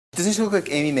Doesn't she look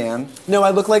like Amy Mann? No,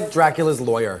 I look like Dracula's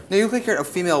lawyer. No, you look like you're a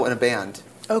female in a band.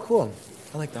 Oh, cool.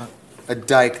 I like that. A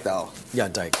dyke, though. Yeah,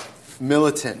 dyke.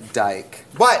 Militant dyke.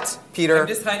 What, Peter? I'm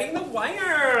just hiding the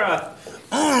wire.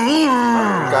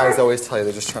 Guys always tell you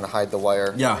they're just trying to hide the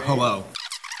wire. Yeah, hello.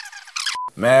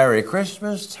 Merry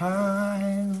Christmas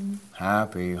time.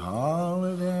 Happy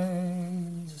holidays.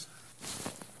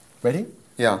 Ready?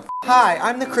 Yeah. Hi,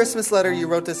 I'm the Christmas letter you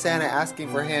wrote to Santa asking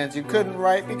for hands you couldn't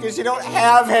write because you don't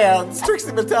have hands.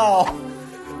 Trixie Mattel.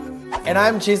 And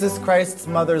I'm Jesus Christ's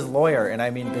mother's lawyer, and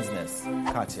I mean business,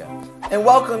 Katya. And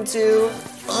welcome to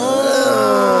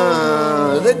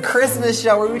the Christmas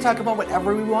show where we talk about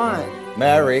whatever we want.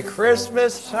 Merry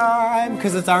Christmas time,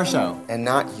 because it's our show. And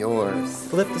not yours.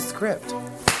 Flip the script.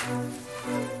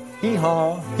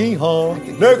 Hee-haw, hee-haw.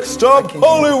 Next up,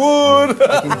 Hollywood.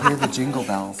 I can hear the jingle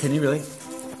bells. Can you really?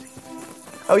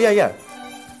 Oh, yeah, yeah.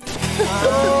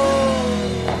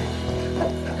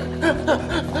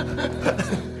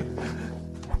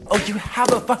 Oh, you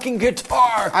have a fucking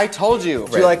guitar. I told you.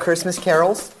 Do you like Christmas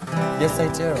carols? Yes, I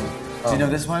do. Do you know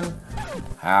this one?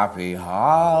 Happy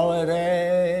holidays,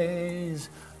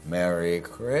 Merry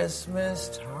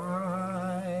Christmas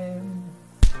time.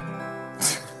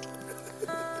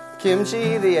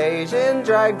 Kimchi, the Asian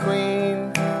drag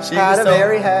queen, She had a was so-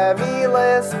 very heavy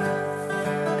lisp.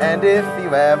 And if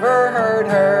you ever heard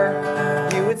her,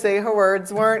 you would say her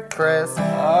words weren't crisp.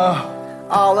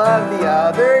 All of the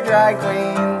other drag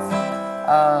queens,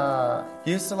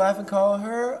 Used to laugh and call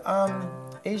her,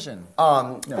 Asian.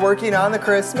 working on the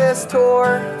Christmas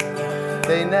tour,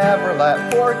 they never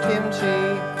let poor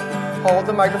Kimchi hold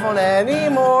the microphone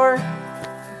anymore.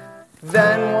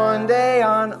 Then one day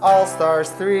on All Stars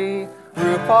 3,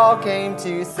 RuPaul came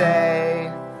to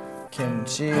say,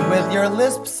 Kimchi, with your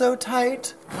lisp so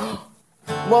tight.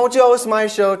 won't you host my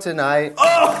show tonight?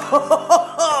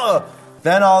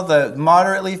 Then all the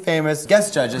moderately famous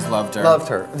guest judges loved her. Loved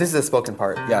her. This is a spoken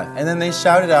part. Yeah, and then they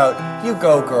shouted out, you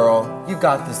go, girl. You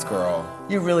got this, girl.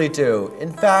 You really do.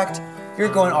 In fact, you're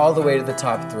going all the way to the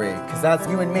top 3, because that's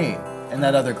you and me and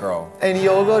that other girl. And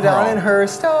you'll go down in her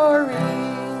story.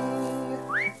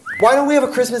 Why don't we have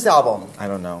a Christmas album? I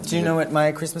don't know. Do you know what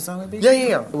my Christmas song would be?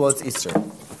 Yeah. Well, it's Easter.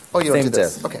 Oh, you don't Same do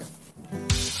this. diff. Okay.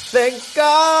 Thank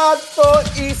God for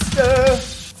Easter.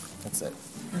 That's it.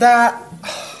 That.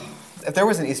 If there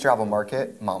was an Easter album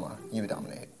market, mama, you would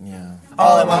dominate. Yeah.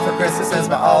 All I want for Christmas is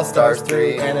my All Stars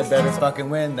 3. And it better fucking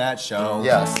win that show.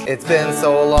 Yes. It's been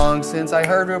so long since I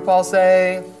heard RuPaul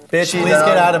say, Bitch, she please done-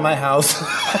 get out of my house.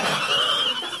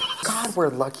 God, we're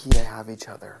lucky to have each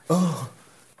other.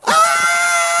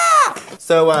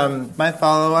 So, my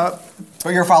follow-up.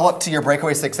 Or your follow-up to your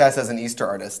breakaway success as an Easter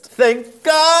artist. Thank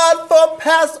God for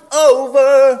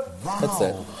Passover. Wow. That's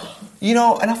it. You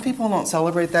know, enough people don't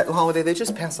celebrate that holiday, they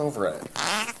just pass over it.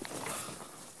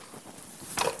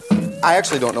 I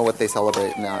actually don't know what they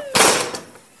celebrate in that.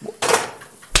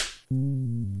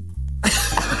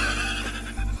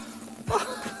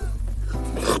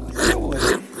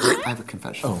 I have a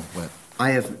confession. Oh, what?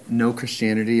 I have no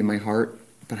Christianity in my heart,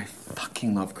 but I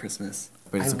fucking love Christmas.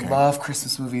 But it's I okay. love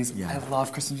Christmas movies. Yeah. I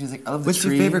love Christmas music. I love the What's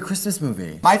tree. your favorite Christmas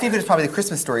movie? My favorite is probably The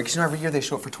Christmas Story, because you know every year they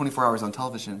show it for 24 hours on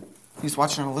television. You just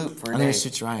watch it on a loop for a I'm day. gonna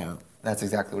shoot your eye out. That's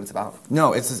exactly what it's about.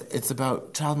 No, it's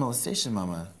about child molestation,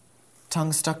 Mama.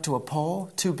 Tongue stuck to a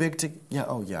pole, too big to... Yeah,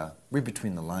 oh yeah. Read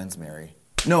between the lines, Mary.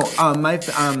 No,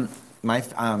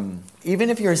 even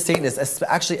if you're a Satanist,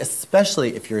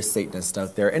 especially if you're a Satanist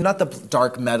out there, and not the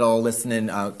dark metal, listening,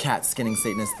 cat skinning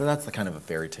Satanist, that's the kind of a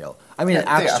fairy tale. I mean, an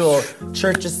actual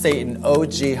Church of Satan,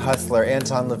 OG hustler,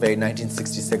 Anton LaVey,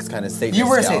 1966 kind of Satanist. You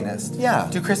were a gal. Satanist. Yeah.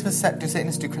 Do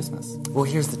Satanists do Christmas? Well,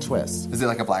 here's the twist. Is it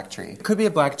like a black tree? It could be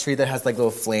a black tree that has like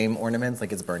little flame ornaments,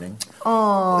 like it's burning.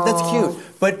 Oh, That's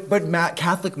cute. But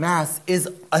Catholic Mass is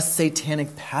a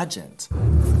satanic pageant.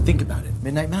 Think about it.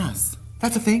 Midnight Mass.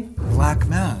 That's a thing? Black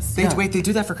Mass. They, Yeah. Wait, they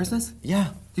do that for Christmas? Yeah.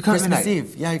 You come at Christmas midnight?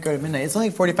 Eve. Yeah, you go at midnight. It's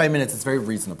only 45 minutes. It's very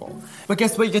reasonable. But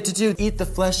guess what you get to do? Eat the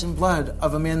flesh and blood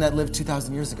of a man that lived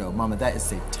 2,000 years ago. Mama, that is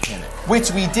satanic. Which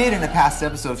we did in a past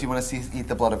episode if you want to see eat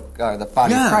the blood of the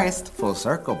body of Christ. Full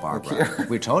circle, Barbara.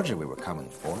 We told you we were coming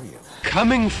for you.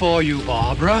 Coming for you,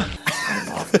 Barbara. I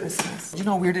love Christmas. You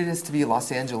know how weird it is to be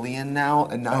Los Angelian now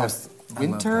and not have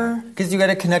winter? Because you got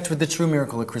to connect with the true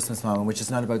miracle of Christmas, Mama, which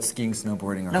is not about skiing,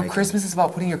 snowboarding, or No, hiking. Christmas is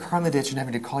about putting your car in the ditch and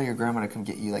having to call your grandma to come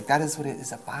get you. Like, that is what it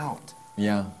is about.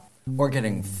 Yeah. Or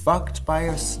getting fucked by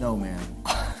a snowman.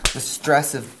 The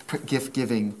stress of gift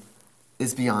giving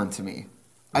is beyond to me.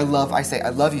 I love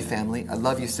you, family. I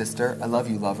love you, sister. I love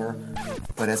you, lover.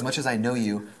 But as much as I know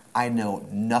you, I know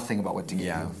nothing about what to give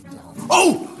you.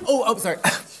 Oh, sorry.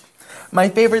 My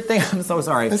favorite thing, I'm so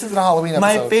sorry. This isn't a Halloween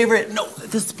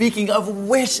episode. Speaking of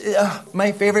which,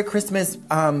 my favorite Christmas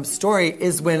story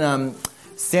is when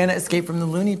Santa escaped from the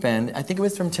loony bin. I think it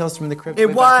was from Tales from the Crypt. It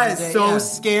way back in was the day. so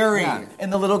scary. Yeah.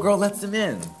 And the little girl lets him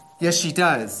in. Yes, she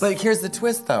does. But here's the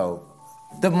twist, though.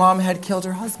 The mom had killed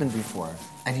her husband before.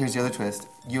 And here's the other twist.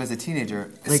 You as a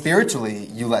teenager, spiritually,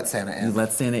 you let Santa in. You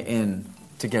let Santa in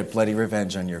to get bloody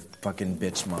revenge on your fucking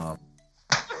bitch mom.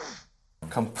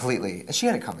 Completely. She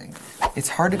had it coming. It's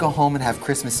hard to go home and have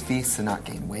Christmas feasts and not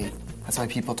gain weight. That's why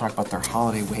people talk about their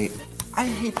holiday weight. I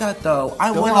hate that, though. The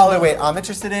only holiday weight I'm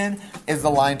interested in is the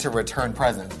line to return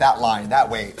present. That line, that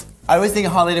weight. I always think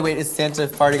holiday weight is Santa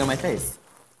farting on my face.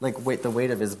 Like, the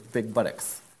weight of his big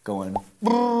buttocks going,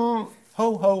 ho,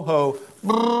 ho,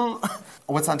 ho.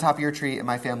 What's on top of your tree? In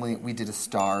my family, we did a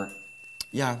star.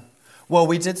 Yeah. Well,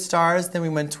 we did stars, then we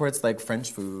went towards, like,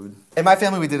 French food. In my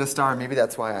family, we did a star. Maybe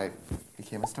that's why I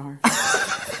became a star.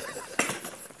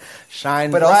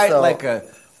 Shine but bright also, like a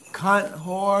cunt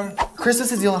whore.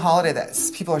 Christmas is the only holiday that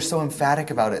people are so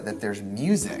emphatic about it that there's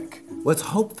music. What's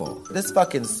hopeful? This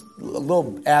fucking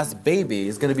little ass baby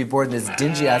is gonna be born in this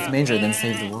dingy ass manger and then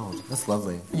save the world. That's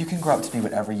lovely. You can grow up to be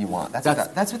whatever you want. That's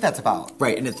what that's about.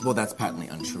 Right, and that's patently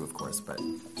untrue, of course, but...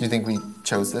 Do you think we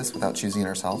chose this without choosing it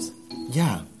ourselves?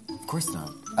 Yeah, of course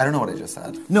not. I don't know what I just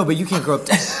said. No, but you can't grow up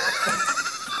to...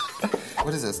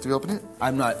 What is this? Do we open it?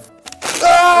 I'm not...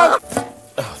 Ah!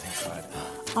 Oh, thank God.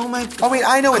 Oh my... Oh wait,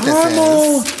 I know what this is.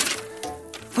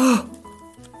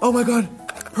 Oh my God.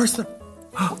 Person.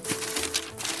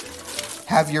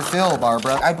 Have your fill,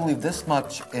 Barbara. I believe this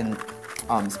much in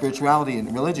spirituality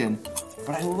and religion,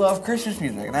 but I love Christmas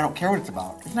music, and I don't care what it's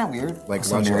about. Isn't that weird? Like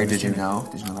also, Mary, Did You Know?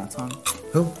 Did you know that song?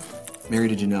 Who? Mary,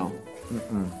 Did You Know?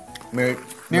 Mary,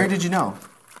 Did You Know?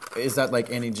 Is that like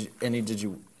any Are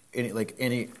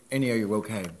You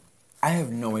Okay? I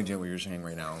have no idea what you're saying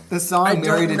right now. The song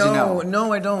Mary, Did You Know?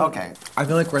 No, I don't. Okay. I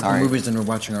feel like we're at Sorry. the movies and we're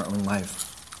watching our own life.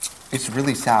 It's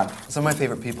really sad. Some of my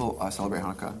favorite people celebrate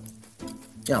Hanukkah.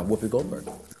 Yeah, Whoopi Goldberg.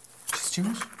 She's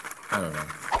Jewish? I don't know.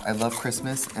 I love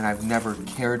Christmas, and I've never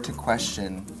cared to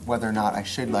question whether or not I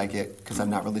should like it because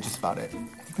I'm not religious about it.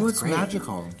 Well, it's great.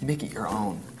 magical. You make it your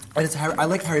own. I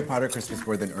like Harry Potter Christmas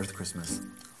more than Earth Christmas.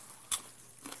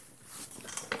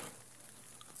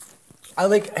 I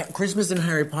like Christmas in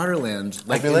Harry Potter land.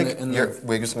 I feel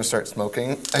we're just gonna start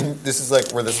smoking, and this is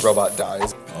like where this robot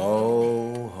dies.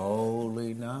 Oh,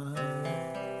 holy night.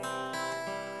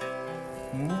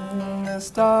 The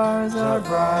stars are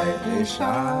brightly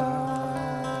shining.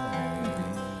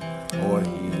 Or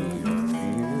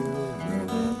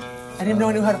I didn't know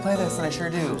I knew how to play this, and I sure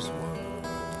do.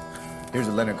 Here's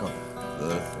a Leonard Cohen.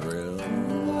 The thrill of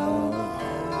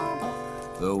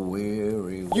the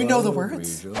weary. You know the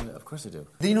words? Of course I do.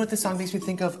 Do you know what this song makes me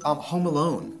think of? Home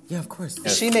Alone. Yeah, of course.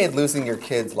 She made losing your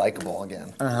kids likable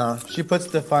again. She puts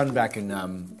the fun back in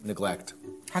neglect.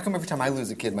 How come every time I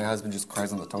lose a kid, my husband just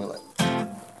cries on the toilet?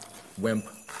 Wimp.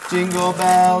 Jingle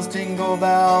bells, jingle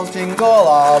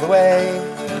all the way.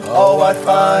 Oh, what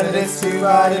fun it is to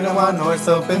ride in a one-horse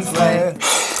open sleigh.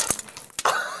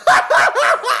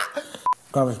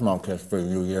 Got a small kiss for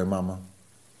you here, Mama.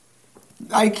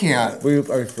 I can't. Are you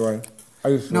sure?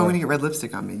 No, I'm gonna get red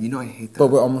lipstick on me. You know I hate that. But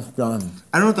we're almost done.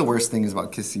 I don't know what the worst thing is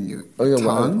about kissing you. Oh, yeah, Your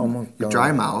tongue, we're almost your done.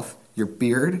 dry mouth, your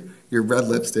beard, your red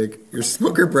lipstick, your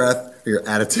smoker breath, or your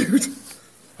attitude.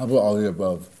 How about all the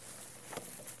above?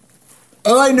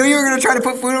 Oh, I knew you were gonna try to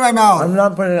put food in my mouth. I'm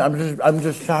not putting it, I'm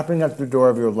just tapping at the door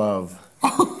of your love.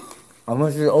 I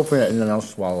want you to open it and then I'll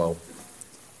swallow.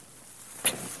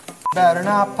 Better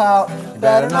not pout,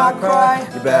 better not cry,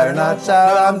 you better not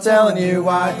shout, I'm telling you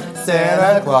why.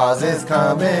 Santa Claus is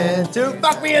coming to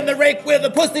Fuck me in the rake with a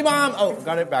pussy bomb! Oh,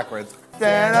 got it backwards.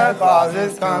 Santa Claus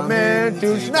is coming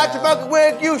to Smack your fucking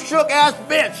wig, you shook ass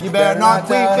bitch! You better not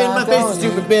weep in my face,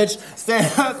 you stupid bitch!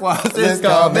 Santa Claus is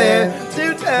coming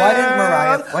to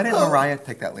town! Why didn't Mariah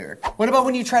pick that lyric? What about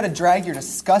when you try to drag your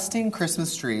disgusting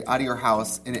Christmas tree out of your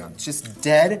house and it's just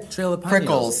dead Trail of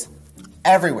prickles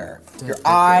everywhere? Your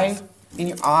eye, in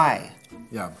your eye.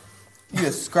 Yeah. You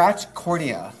just scratch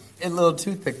cornea. A little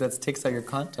toothpick that takes out your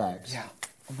contacts. Yeah.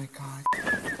 Oh my God.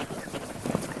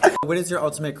 What is your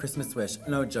ultimate Christmas wish?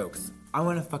 No jokes. I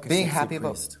want to fuck a Being sexy happy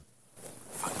priest.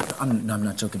 I'm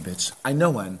not joking, bitch. I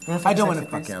know one. I don't want to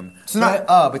fuck him. So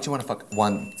but you want to fuck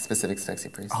one specific sexy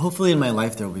priest. Hopefully in my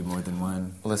life there will be more than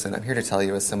one. Listen, I'm here to tell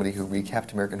you as somebody who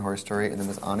recapped American Horror Story and then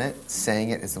was on it,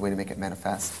 saying it is the way to make it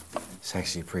manifest.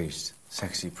 Sexy priest.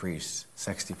 Sexy priest.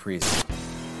 Sexy priest.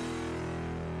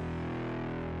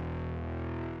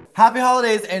 Happy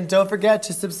holidays and don't forget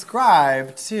to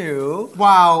subscribe to...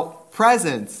 Wow,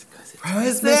 presents. 'Cause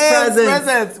Christmas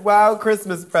Presents. Wow,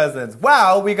 Christmas presents.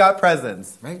 Wow, we got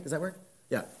presents. Right? Does that work?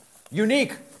 Yeah.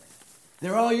 Unique.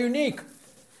 They're all unique.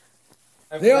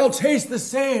 They all taste the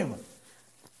same.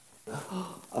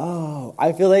 Oh,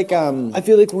 I feel like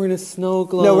we're in a snow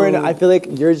globe. No, I feel like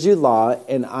you're Jude Law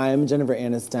and I'm Jennifer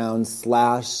Aniston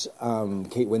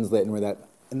 / Kate Winslet, and we're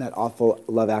in that awful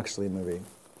Love Actually movie.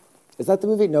 Is that the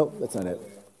movie? No, that's not it.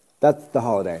 That's The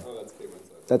Holiday. Oh, that's Kate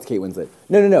Winslet. That's Kate Winslet.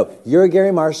 No. You're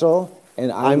Gary Marshall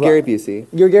and I'm Gary Busey.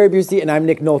 You're Gary Busey and I'm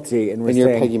Nick Nolte, and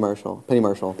you're Peggy Marshall. Penny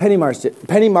Marshall.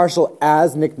 Penny Marshall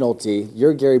as Nick Nolte.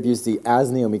 You're Gary Busey as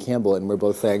Naomi Campbell, and we're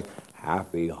both saying,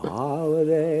 Happy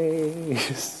Holidays.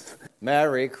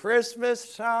 Merry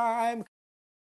Christmas time.